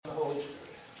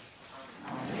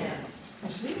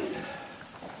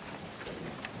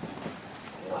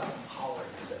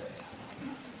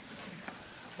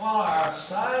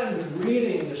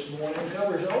morning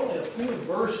covers only a few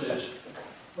verses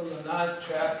from the 9th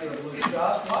chapter of Luke's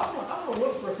Gospel. I'm going to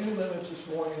look for a few minutes this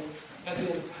morning at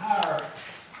the entire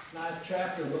 9th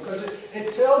chapter because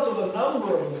it tells of a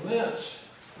number of events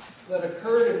that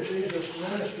occurred in Jesus'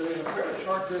 ministry in a very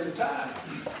short period of time.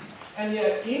 And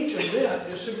yet each event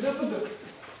is significant.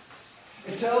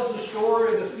 It tells the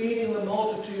story of the feeding the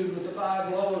multitude with the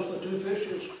 5 loaves and the 2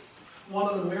 fishes,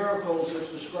 one of the miracles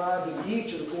that's described in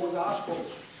each of the 4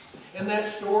 Gospels. In that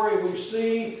story, we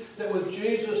see that with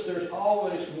Jesus, there's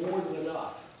always more than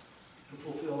enough to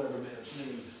fulfill every man's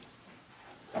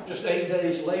need. Just 8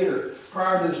 days later,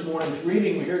 prior to this morning's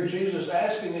reading, we hear Jesus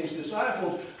asking these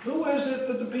disciples, "Who is it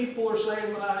that the people are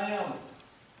saying that I am?"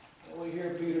 And we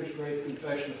hear Peter's great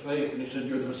confession of faith, and he said,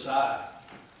 "You're the Messiah,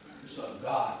 the Son of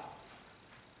God."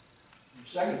 In the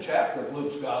 2nd chapter of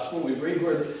Luke's Gospel, we read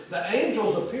where the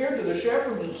angels appeared to the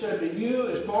shepherds and said, "To you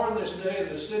is born this day in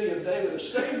the city of David a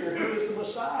Savior, who is the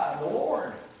Messiah, the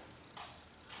Lord."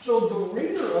 So the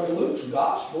reader of Luke's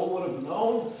Gospel would have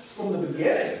known from the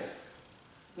beginning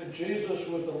that Jesus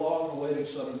was the long-awaited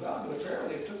Son of God, but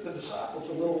apparently it took the disciples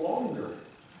a little longer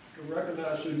to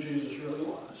recognize who Jesus really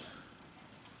was.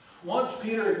 Once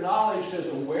Peter acknowledged his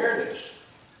awareness,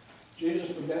 Jesus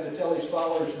began to tell his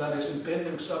followers about his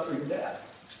impending suffering,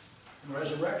 death, and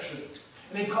resurrection.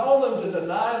 And he called them to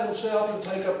deny themselves and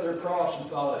take up their cross and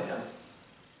follow him.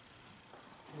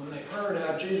 When they heard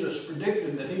how Jesus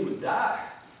predicted that he would die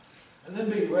and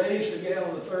then be raised again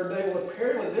on the 3rd day, well,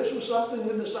 apparently this was something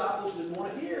the disciples didn't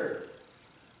want to hear.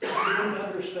 They didn't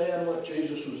understand what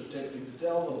Jesus was attempting to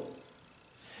tell them.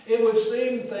 It would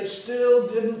seem that they still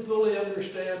didn't fully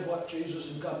understand what Jesus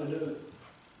had come to do.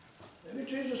 Maybe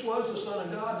Jesus was the Son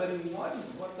of God, but he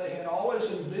wasn't what they had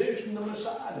always envisioned the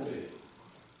Messiah to be.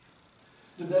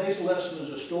 Today's lesson is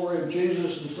a story of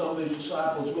Jesus and some of his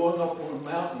disciples going up on a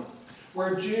mountain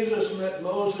where Jesus met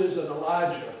Moses and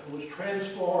Elijah and was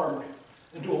transformed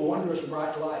into a wondrous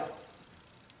bright light.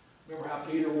 Remember how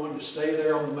Peter wanted to stay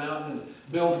there on the mountain and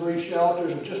build 3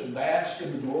 shelters and just bask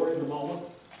in the glory of the moment?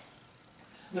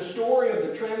 The story of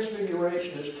the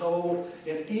Transfiguration is told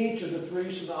in each of the 3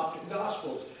 synoptic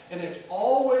Gospels, and it's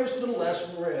always the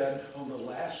lesson read on the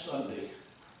last Sunday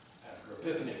after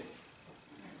Epiphany.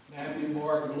 Matthew,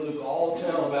 Mark, and Luke all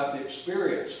tell about the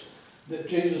experience that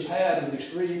Jesus had with his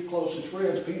 3 closest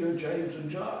friends, Peter, James, and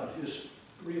John, his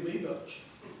 3 amigos.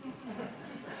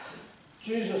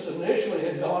 Jesus initially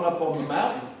had gone up on the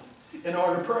mountain in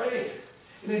order to pray,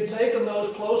 and he'd taken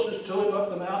those closest to him up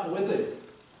the mountain with him.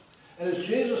 And as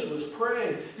Jesus was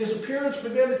praying, his appearance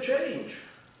began to change.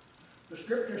 The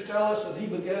scriptures tell us that he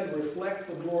began to reflect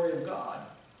the glory of God.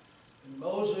 And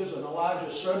Moses and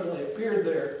Elijah suddenly appeared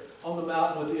there on the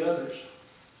mountain with the others.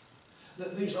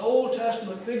 That these Old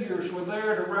Testament figures were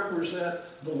there to represent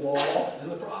the law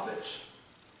and the prophets.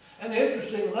 And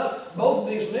interesting enough, both of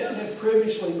these men had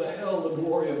previously beheld the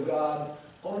glory of God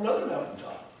on another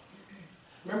mountaintop.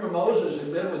 Remember, Moses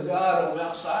had been with God on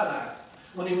Mount Sinai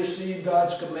when he received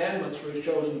God's commandments for his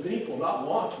chosen people, not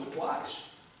once, but twice.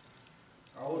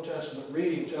 Our Old Testament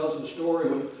reading tells the story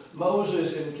when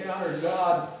Moses encountered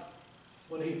God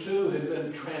when he too had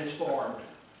been transformed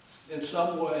in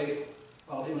some way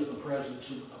while he was in the presence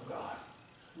of God.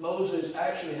 Moses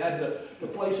actually had to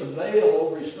place a veil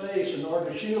over his face in order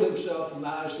to shield himself from the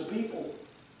eyes of the people.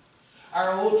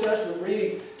 Our Old Testament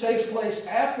reading takes place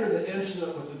after the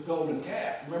incident with the golden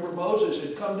calf. Remember, Moses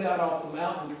had come down off the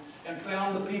mountain and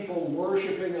found the people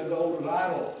worshiping a golden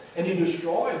idol, and he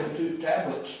destroyed the 2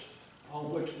 tablets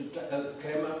on which the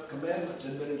commandments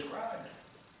had been inscribed.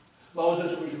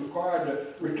 Moses was required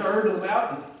to return to the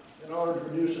mountain in order to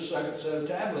produce a second set of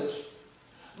tablets.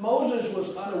 Moses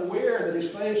was unaware that his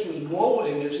face was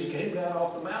glowing as he came down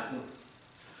off the mountain.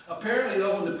 Apparently,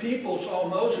 though, when the people saw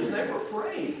Moses, they were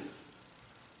afraid.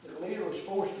 Their leader was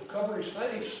forced to cover his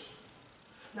face.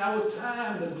 Now, with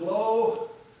time, the glow,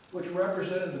 which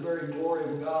represented the very glory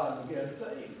of God, began to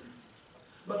fade.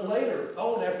 But later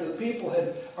on, after the people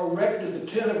had erected the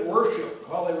tent of worship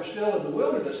while they were still in the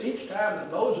wilderness, each time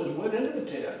that Moses went into the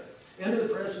tent, into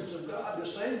the presence of God, the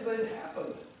same thing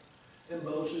happened. And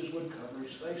Moses would cover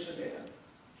his face again.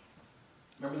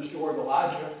 Remember the story of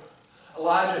Elijah?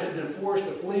 Elijah had been forced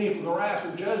to flee from the wrath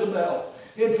of Jezebel.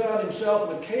 He had found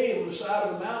himself in a cave on the side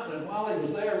of the mountain, and while he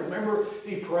was there, remember,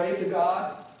 he prayed to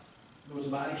God. There was a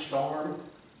mighty storm,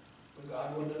 but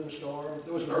God wasn't in the storm.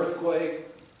 There was an earthquake.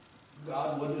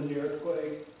 God wasn't in the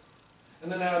earthquake.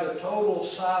 And then out of the total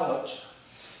silence,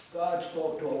 God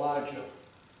spoke to Elijah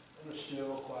in a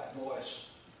still, quiet voice.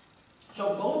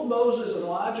 So both Moses and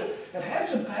Elijah had had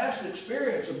some past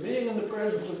experience of being in the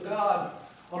presence of God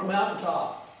on a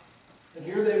mountaintop. And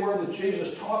here they were with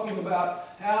Jesus talking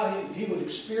about how he would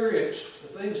experience,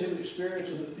 the things he would experience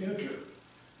in the future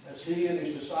as he and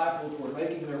his disciples were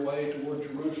making their way toward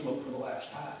Jerusalem for the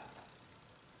last time.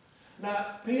 Now,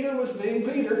 Peter was being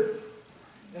Peter,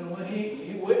 and when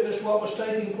he witnessed what was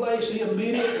taking place, he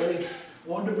immediately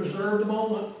wanted to preserve the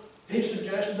moment. He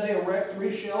suggested they erect 3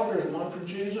 shelters, one for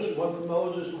Jesus, one for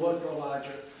Moses, and one for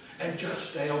Elijah, and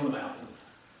just stay on the mountain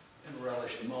and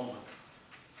relish the moment.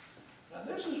 Now,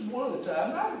 this is one of the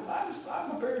times I'm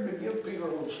prepared to give Peter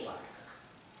a little slack.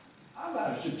 I might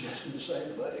have suggested the same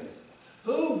thing.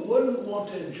 Who wouldn't want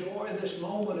to enjoy this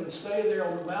moment and stay there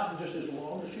on the mountain just as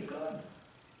long as you could?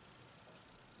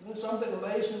 And then something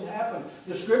amazing happened.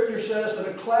 The scripture says that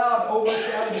a cloud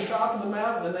overshadowed the top of the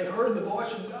mountain, and they heard the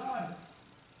voice of God.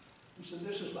 He said,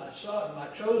 "This is my son, my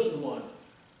chosen one.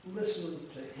 Listen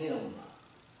to him."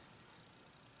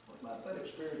 What might that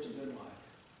experience have been like?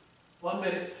 One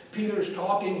minute, Peter's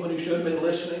talking when he should have been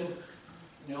listening.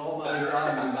 And the Almighty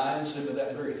God reminds him of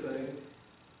that very thing.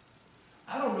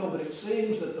 I don't know, but it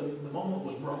seems that the moment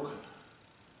was broken.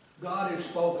 God had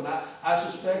spoken. I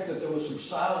suspect that there was some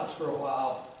silence for a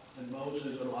while, and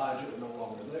Moses and Elijah were no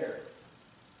longer there.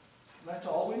 That's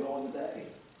all we know of the day.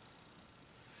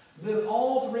 Then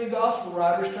all 3 gospel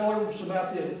writers tell us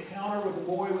about the encounter with the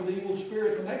boy with the evil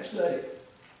spirit the next day.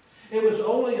 It was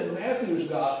only in Matthew's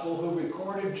gospel who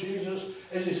recorded Jesus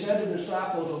as he said to the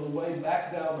disciples on the way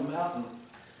back down the mountain,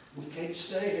 "We can't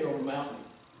stay here on the mountain.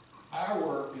 Our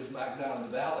work is back down in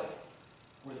the valley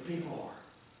where the people are."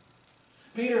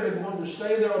 Peter had wanted to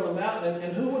stay there on the mountain,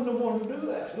 and who wouldn't have wanted to do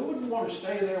that? Who wouldn't want to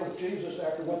stay there with Jesus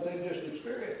after what they just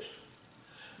experienced?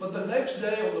 But the next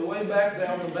day, on the way back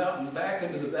down the mountain, back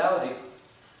into the valley,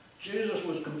 Jesus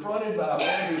was confronted by a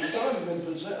man whose son had been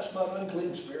possessed by an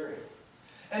unclean spirit.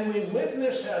 And we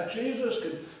witnessed how Jesus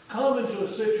could come into a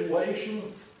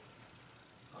situation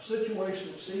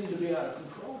that seemed to be out of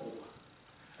control,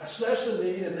 assess the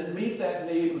need, and then meet that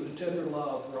need with a tender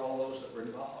love for all those that were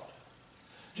involved.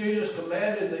 Jesus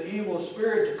commanded the evil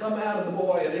spirit to come out of the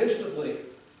boy, and instantly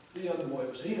the young boy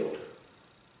was healed.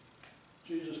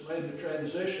 Jesus made the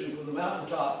transition from the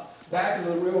mountaintop back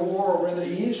into the real world rather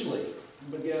easily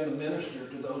and began to minister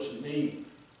to those in need.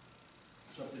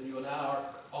 Something you and I are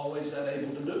always that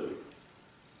able to do.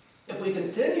 If we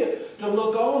continue to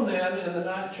look on then in the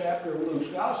 9th chapter of Luke's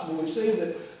Gospel, we see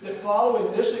that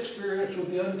following this experience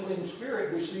with the unclean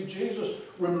spirit, we see Jesus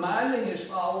reminding his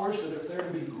followers that if they're to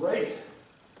be great,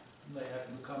 they have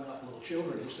to become like little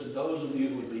children. He said, "Those of you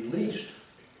who would be least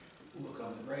will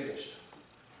become the greatest."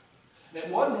 And it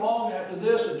wasn't long after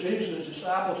this that Jesus and his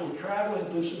disciples were traveling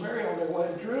through Samaria on their way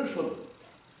to Jerusalem.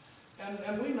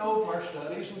 And we know from our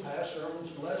studies and past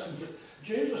sermons and lessons that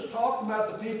Jesus talked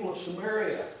about the people of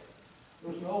Samaria.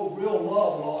 There was no real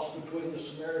love lost between the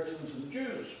Samaritans and the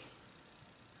Jews.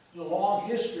 There's a long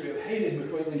history of hatred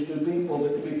between these 2 people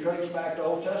that can be traced back to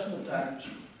Old Testament times.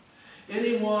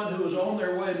 Anyone who was on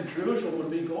their way to Jerusalem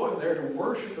would be going there to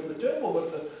worship in the temple,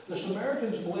 but the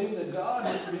Samaritans believed that God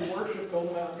was to be worshipped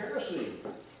on Mount Gerizim,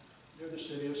 near the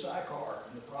city of Sychar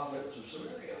in the province of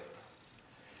Samaria.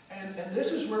 And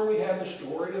this is where we have the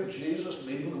story of Jesus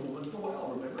meeting the woman at the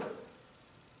well, remember?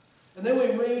 And then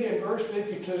we read in verse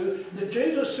 52 that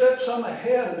Jesus sent some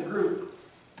ahead of the group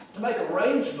to make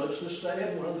arrangements to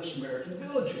stay in one of the Samaritan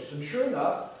villages. And sure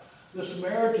enough, the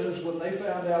Samaritans, when they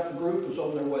found out the group was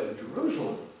on their way to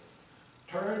Jerusalem,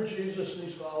 turned Jesus and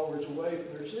his followers away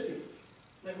from their city.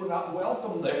 They were not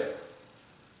welcome there.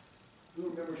 Who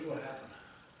remembers what happened?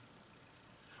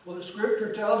 Well, the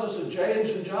scripture tells us that James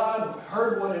and John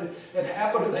heard what had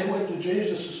happened, and they went to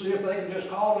Jesus to see if they could just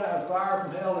call down fire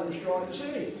from hell and destroy the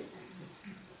city.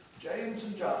 James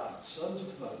and John, sons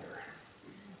of thunder.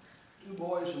 2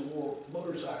 boys who wore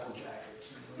motorcycle jackets.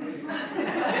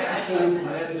 Tattooed from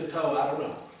head to toe, I don't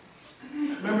know.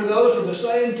 Remember, those were the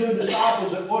same 2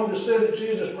 disciples that wanted to sit at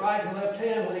Jesus' right and left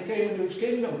hand when he came into his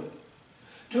kingdom.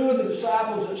 2 of the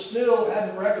disciples that still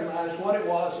hadn't recognized what it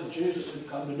was that Jesus had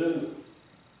come to do.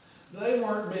 They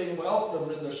weren't being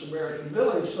welcomed in the Samaritan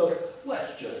village, so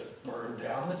let's just burn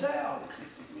down the town.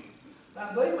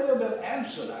 Now, they may have been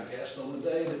absent, I guess, on the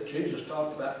day that Jesus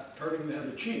talked about turning the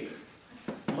other cheek,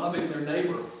 loving their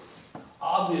neighbor.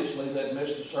 Obviously, they'd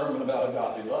missed the sermon about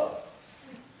agape love.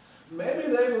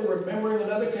 Maybe they were remembering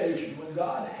another occasion when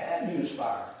God had used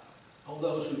fire on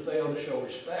those who failed to show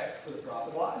respect for the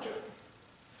prophet Elijah.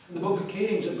 In the book of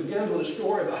Kings, it begins with a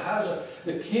story of Ahazah,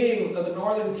 the king of the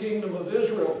northern kingdom of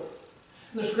Israel.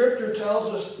 And the scripture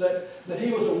tells us that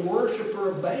he was a worshiper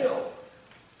of Baal,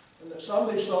 and that some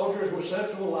of these soldiers were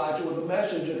sent to Elijah with a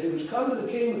message that he was coming to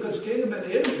the king because the king had been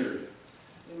injured.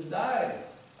 He was dying.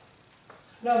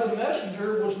 Now the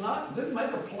messenger didn't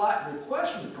make a polite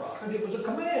request of the prophet, it was a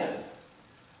command.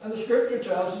 And the scripture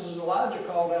tells us that Elijah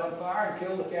called down fire and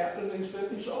killed the captain and these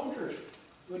 50 soldiers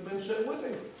who had been sitting with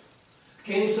him. The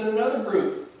king sent another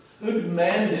group who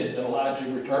demanded that Elijah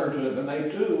return to him, and they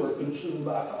too were consumed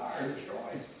by fire and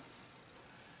destroyed.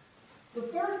 The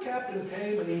third captain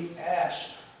came and he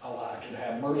asked Elijah to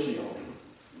have mercy on him,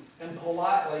 and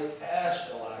politely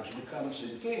asked Elijah to come and see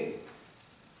the king.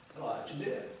 Elijah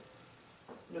did.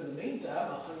 But in the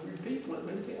meantime, 100 people had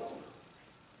been killed.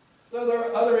 Though there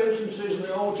are other instances in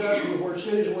the Old Testament where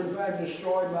cities were in fact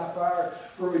destroyed by fire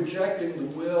for rejecting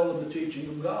the will and the teaching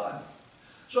of God.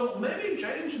 So maybe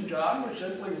James and John were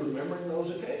simply remembering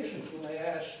those occasions when they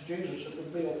asked Jesus if it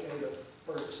would be okay to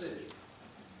burn the city.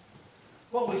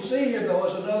 What we see here, though,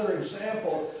 is another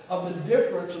example of the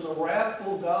difference in the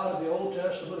wrathful God of the Old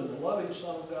Testament and the loving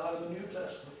Son of God of the New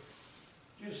Testament.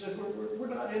 Jesus said, we're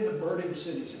not into burning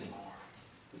cities anymore.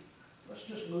 Let's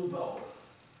just move on.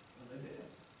 And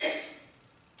they did.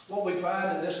 What we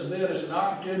find in this event is an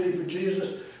opportunity for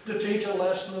Jesus to teach a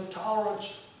lesson of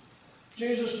tolerance.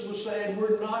 Jesus was saying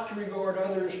we're not to regard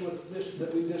others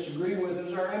that we disagree with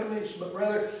as our enemies, but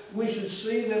rather we should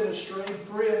see them as strayed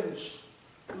friends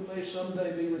who may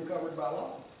someday be recovered by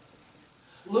love.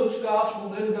 Luke's gospel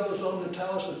then goes on to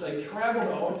tell us that they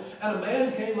traveled on, and a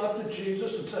man came up to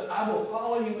Jesus and said, I will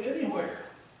follow you anywhere.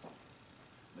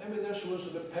 Maybe this was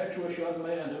an impetuous young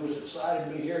man who was excited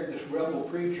to be hearing this rebel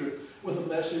preacher with a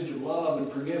message of love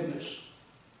and forgiveness.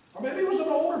 Or maybe it was an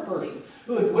older person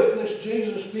who had witnessed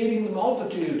Jesus feeding the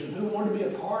multitudes and who wanted to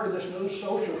be a part of this new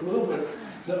social movement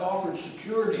that offered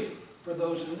security for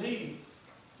those in need.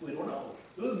 We don't know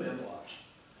who the man was.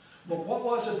 But what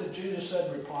was it that Jesus said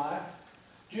in reply?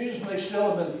 Jesus may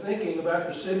still have been thinking about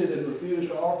the city that refused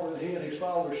to offer he and his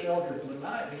followers shelter for the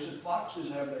night. He said, foxes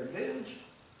have their dens,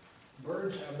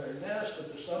 birds have their nests,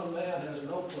 but the Son of Man has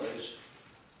no place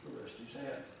to rest his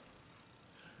head.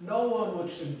 No one would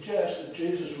suggest that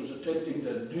Jesus was attempting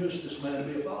to induce this man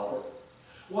to be a follower.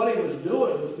 What he was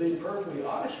doing was being perfectly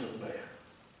honest with the man.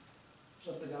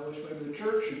 Something I wish maybe the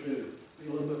church should do. Be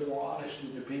a little bit more honest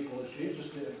with the people as Jesus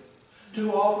did.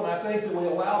 Too often I think that we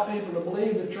allow people to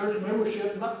believe that church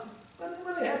membership doesn't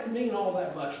really have to mean all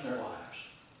that much in their lives.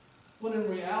 When in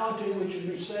reality we should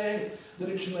be saying that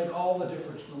it should make all the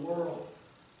difference in the world.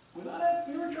 We might have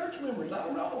fewer church members, I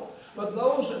don't know. But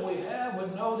those that we have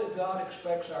would know that God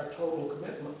expects our total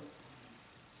commitment.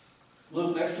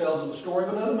 Luke next tells us the story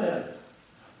of another man.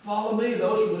 Follow me.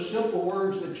 Those were the simple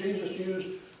words that Jesus used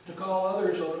to call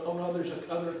others on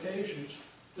other occasions.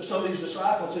 To some of these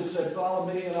disciples, he said, follow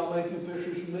me and I'll make you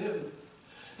fishers of men.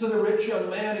 To the rich young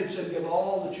man, he said, give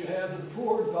all that you have to the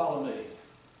poor and follow me.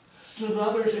 To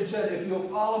others, he said, if you'll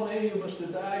follow me, you must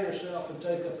deny yourself and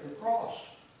take up your cross.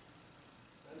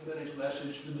 That had been his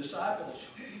message to the disciples.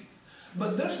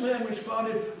 But this man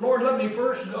responded, Lord, let me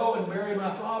first go and bury my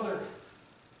father.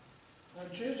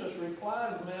 And Jesus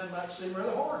replied, the man might seem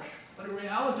rather harsh. But in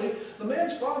reality, the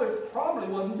man's father probably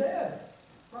wasn't dead.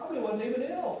 Probably wasn't even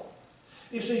ill.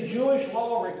 You see, Jewish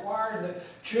law required that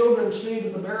children see to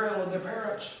the burial of their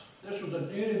parents. This was a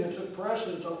duty that took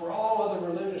precedence over all other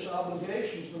religious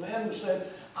obligations. The man said,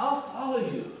 I'll follow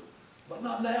you, but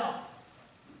not now.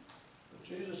 But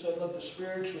Jesus said, let the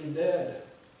spiritually dead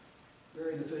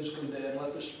bury the physically dead.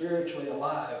 Let the spiritually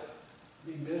alive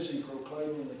be busy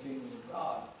proclaiming the kingdom of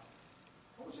God.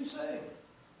 What was he saying?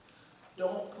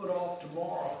 Don't put off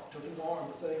tomorrow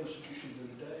the things that you should do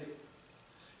today.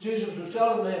 Jesus was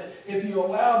telling the man, if you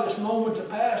allow this moment to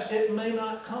pass, it may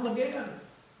not come again.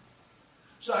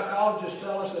 Psychologists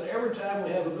tell us that every time we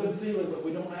have a good feeling but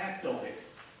we don't act on it,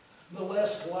 the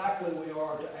less likely we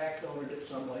are to act on it at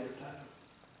some later time.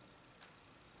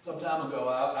 Some time ago,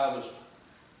 I was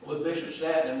with Bishop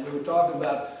Stanton, and we were talking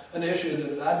about an issue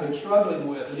that I've been struggling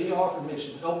with, and he offered me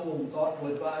some helpful and thoughtful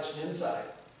advice and insight.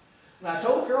 And I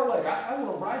told Carol Lake, I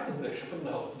want to write the bishop a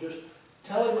note, just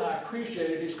tell him I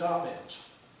appreciated his comments.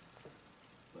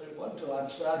 But it wasn't until I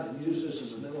decided to use this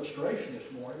as an illustration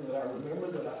this morning that I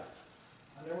remembered that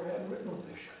I never had written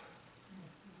a bishop.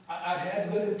 I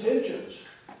had good intentions,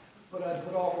 but I'd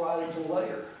put off writing until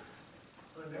later.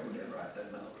 But I never did write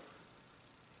that note.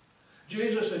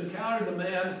 Jesus encountered the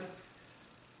man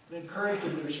and encouraged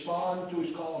him to respond to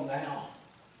his call now.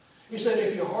 He said,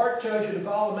 if your heart tells you to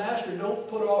follow the Master, don't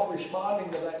put off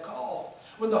responding to that call.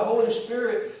 When the Holy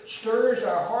Spirit stirs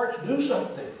our hearts, do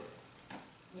something.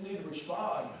 We need to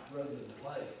respond rather than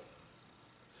delay.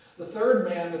 The third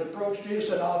man that approached Jesus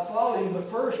said, I'll follow you, but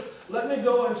first, let me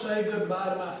go and say goodbye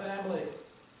to my family.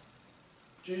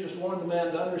 Jesus wanted the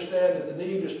man to understand that the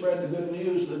need to spread the good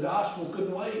news of the gospel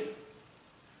couldn't wait.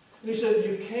 And he said,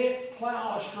 you can't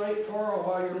plow a straight furrow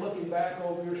while you're looking back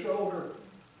over your shoulder.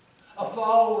 A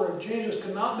follower of Jesus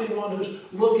cannot be one who's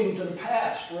looking to the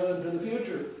past rather than to the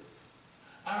future.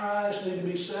 Our eyes need to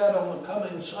be set on the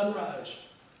coming sunrise,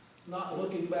 not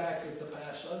looking back at the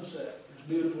past sunset, as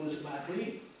beautiful as it might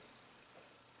be.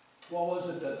 What was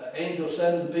it that the angel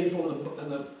said to the people in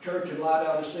the church in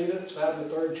Laodicea? It's out of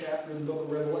the 3rd chapter of the book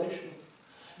of Revelation.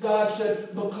 God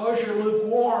said, because you're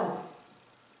lukewarm,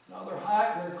 now they're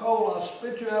hot and they're cold, I'll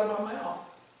spit you out of my mouth.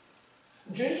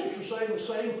 And Jesus was saying the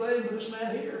same thing to this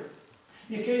man here.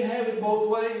 You can't have it both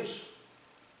ways.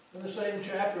 In the same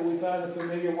chapter, we find the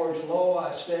familiar words, lo,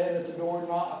 I stand at the door and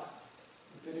knock.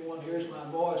 If anyone hears my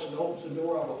voice and opens the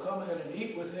door, I will come in and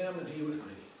eat with him and he with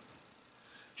me.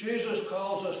 Jesus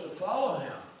calls us to follow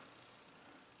him.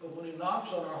 But when he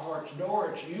knocks on our heart's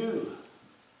door, it's you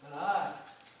and I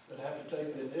that have to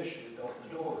take the initiative to open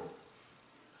the door.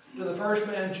 To the first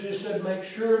man, Jesus said, make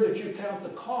sure that you count the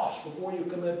cost before you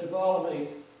commit to follow me.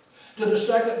 To the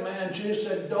second man, Jesus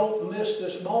said, don't miss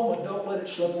this moment. Don't let it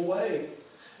slip away.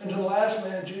 And to the last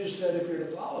man, Jesus said, if you're to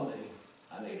follow me,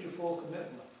 I need your full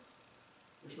commitment.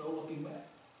 There's no looking back.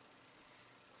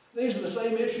 These are the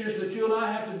same issues that you and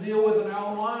I have to deal with in our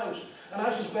own lives. And I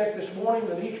suspect this morning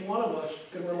that each one of us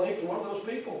can relate to one of those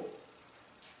people.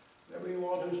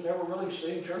 Everyone who's never really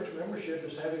seen church membership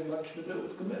as having much to do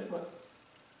with commitment.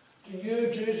 To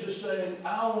you, Jesus is saying,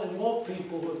 I only want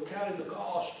people who have counted the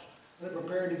cost and are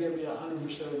prepared to give me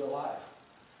 100% of their life,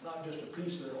 not just a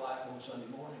piece of their life on Sunday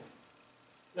morning.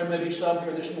 There may be some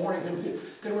here this morning who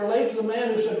can relate to the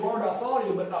man who said, Lord, I'll follow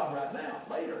you, but not right now,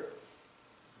 later.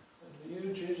 And to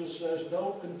you, Jesus says,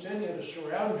 don't continue to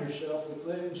surround yourself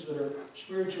with things that are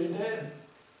spiritually dead.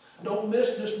 Don't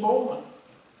miss this moment.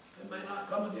 It may not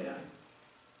come again.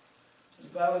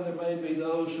 And finally, there may be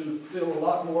those who feel a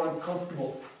lot more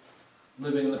uncomfortable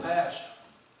living in the past,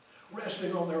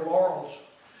 resting on their laurels.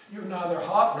 You're neither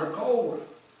hot nor cold.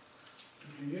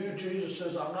 To you, Jesus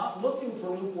says, I'm not looking for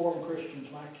lukewarm Christians.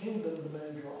 My kingdom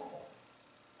demands your all.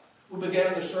 We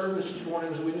began the service this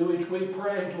morning, as we do each week,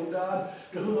 praying to a God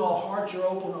to whom all hearts are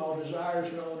open, all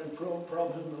desires known, and from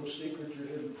whom no secrets are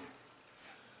hidden.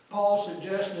 Paul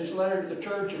suggests in his letter to the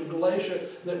church in Galatia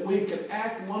that we can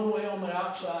act one way on the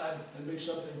outside and be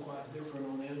something quite different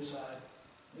on the inside.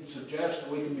 He suggests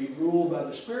that we can be ruled by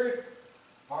the Spirit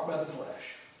or by the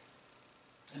flesh.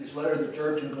 In his letter to the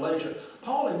church in Galatia,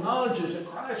 Paul acknowledges that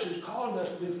Christ is calling us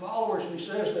to be followers, and he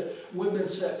says that we've been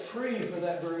set free for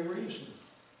that very reason.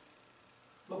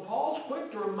 But Paul's quick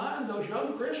to remind those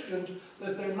young Christians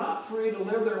that they're not free to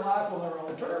live their life on their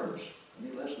own terms.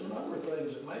 And he lists a number of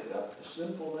things that make up the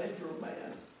sinful nature of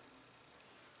man.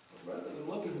 But rather than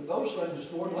looking at those things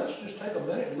this morning, let's just take a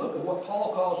minute and look at what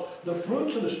Paul calls the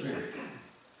fruits of the Spirit.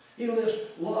 He lists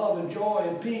love and joy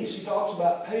and peace. He talks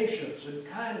about patience and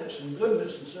kindness and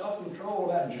goodness and self-control,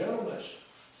 about gentleness.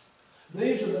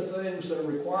 These are the things that are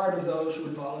required of those who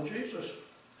would follow Jesus.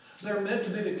 They're meant to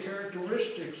be the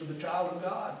characteristics of the child of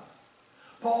God.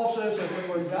 Paul says that when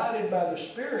we're guided by the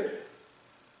Spirit,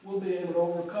 we'll be able to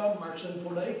overcome our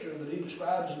sinful nature that he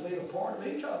describes as being a part of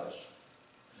each of us.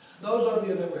 Those of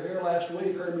you that were here last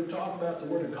week heard me talk about the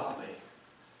word agape.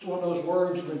 It's one of those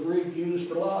words in the Greek used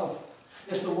for love.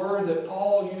 It's the word that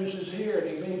Paul uses here, and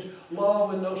he means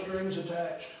love with no strings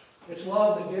attached. It's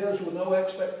love that gives with no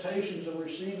expectations of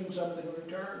receiving something in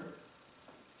return.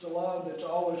 It's a love that's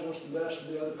always wants the best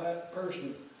for the other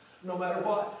person, no matter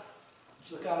what.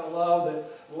 It's the kind of love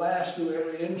that lasts through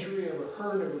every injury, every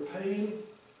hurt, every pain.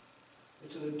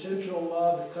 It's an intentional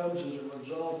love that comes as a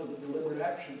result of a deliberate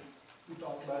action. We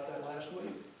talked about that last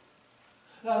week.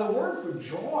 Now, the word for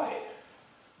joy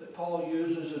that Paul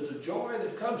uses is a joy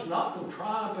that comes not from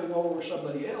triumphing over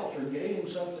somebody else or gaining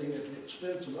something at the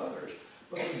expense of others,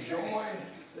 but the joy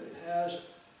that it has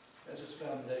as its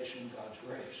foundation God's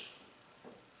grace.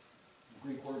 The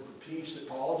Greek word for peace that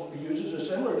Paul uses is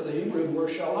similar to the Hebrew word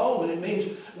shalom, and it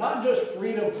means not just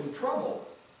freedom from trouble,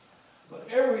 but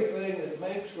everything that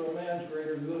makes for a man's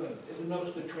greater good. It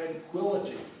denotes the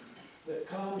tranquility that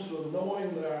comes from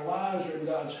knowing that our lives are in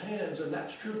God's hands, and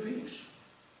that's true peace.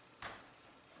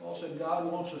 Paul said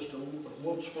God wants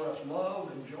for us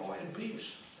love and joy and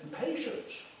peace and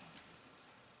patience.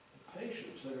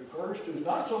 Patience that refers to is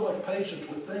not so much patience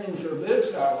with things or events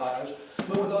in our lives,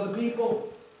 but with other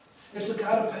people. It's the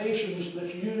kind of patience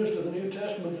that's used in the New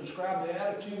Testament to describe the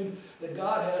attitude that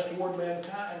God has toward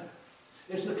mankind.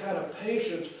 It's the kind of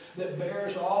patience that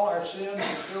bears all our sins and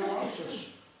still loves us.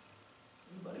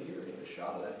 Anybody here get a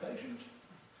shot of that patience?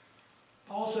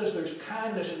 Paul says there's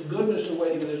kindness and goodness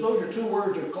awaiting us. Those are two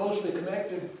words that are closely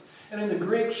connected. And in the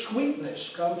Greek,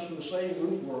 sweetness comes from the same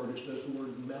root word as does the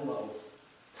word mellow.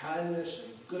 kindness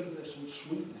and goodness and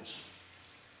sweetness.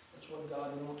 That's what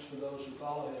God wants for those who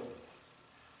follow him.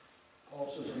 Paul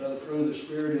says another fruit of the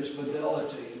Spirit is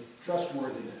fidelity and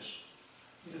trustworthiness.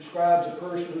 He describes a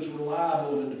person who's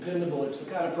reliable and dependable. It's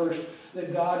the kind of person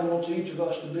that God wants each of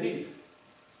us to be.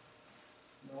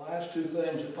 And the last two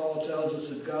things that Paul tells us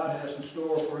that God has in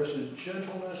store for us is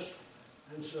gentleness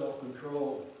and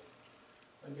self-control.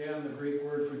 Again, the Greek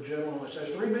word for gentleness has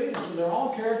three meanings, and they're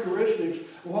all characteristics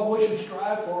of what we should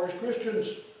strive for as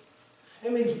Christians.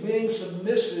 It means being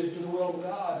submissive to the will of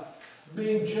God,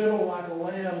 being gentle like a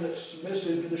lamb that's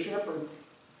submissive to the shepherd.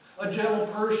 A gentle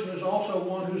person is also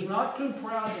one who's not too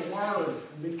proud to learn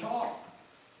and be taught.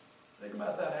 Think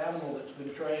about that animal that's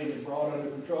been trained and brought under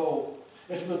control.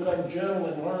 It's become gentle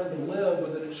and learned to live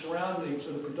within its surroundings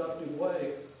in a productive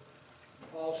way.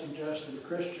 Paul suggests that a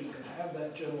Christian can have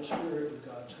that gentle spirit with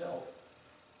God's help.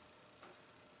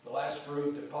 The last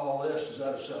fruit that Paul lists is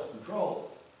that of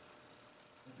self-control.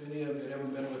 If any of you have ever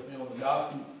been with me on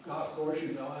the golf course, you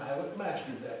know I haven't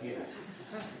mastered that yet.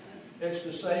 It's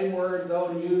the same word,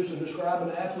 though, used to describe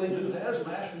an athlete who has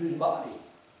mastered his body.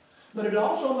 But it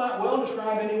also might well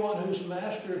describe anyone who's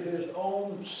mastered his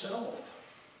own self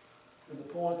to the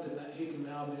point that he can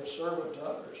now be a servant to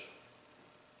others.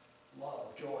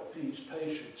 Love, joy, peace,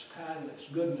 patience, kindness,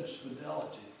 goodness,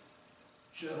 fidelity,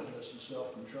 gentleness, and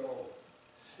self-control.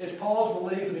 It's Paul's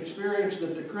belief and experience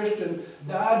that the Christian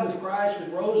died with Christ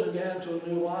and rose again to a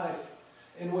new life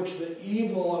in which the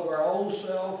evil of our old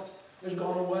self has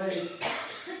gone away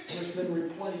and has been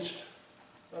replaced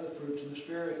by the fruits of the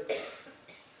Spirit.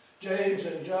 James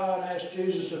and John asked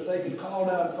Jesus if they could call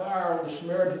down fire on the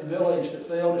Samaritan village that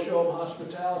failed to show them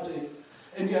hospitality.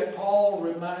 And yet Paul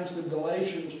reminds the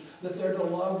Galatians that they're to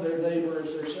love their neighbor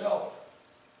as theirself.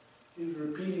 He's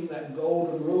repeating that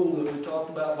golden rule that we talked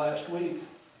about last week.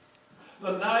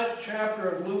 The 9th chapter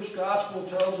of Luke's Gospel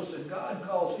tells us that God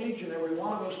calls each and every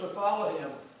one of us to follow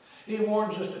him. He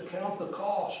warns us to count the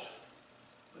cost,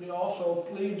 but he also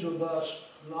pleads with us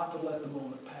not to let the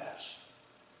moment pass.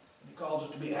 He calls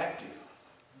us to be active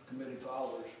and committed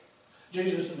followers.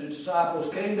 Jesus and his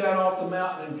disciples came down off the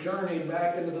mountain and journeyed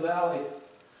back into the valley.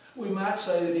 We might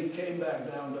say that he came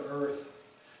back down to earth.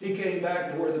 He came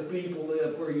back to where the people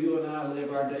live, where you and I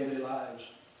live our daily lives.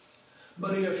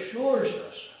 But he assures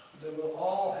us that we'll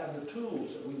all have the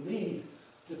tools that we need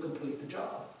to complete the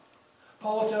job.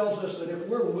 Paul tells us that if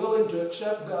we're willing to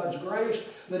accept God's grace,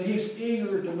 that he's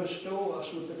eager to bestow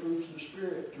us with the fruits of the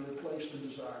Spirit to replace the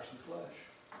desires of the flesh.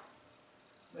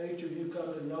 May each of you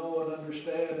come to know and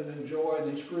understand and enjoy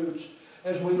these fruits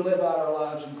as we live out our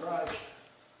lives in Christ.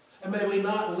 And may we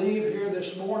not leave here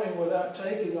this morning without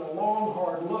taking a long,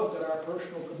 hard look at our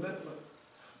personal commitment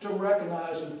to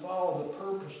recognize and follow the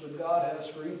purpose that God has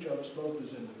for each of us, both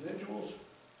as individuals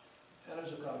and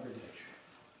as a congregation.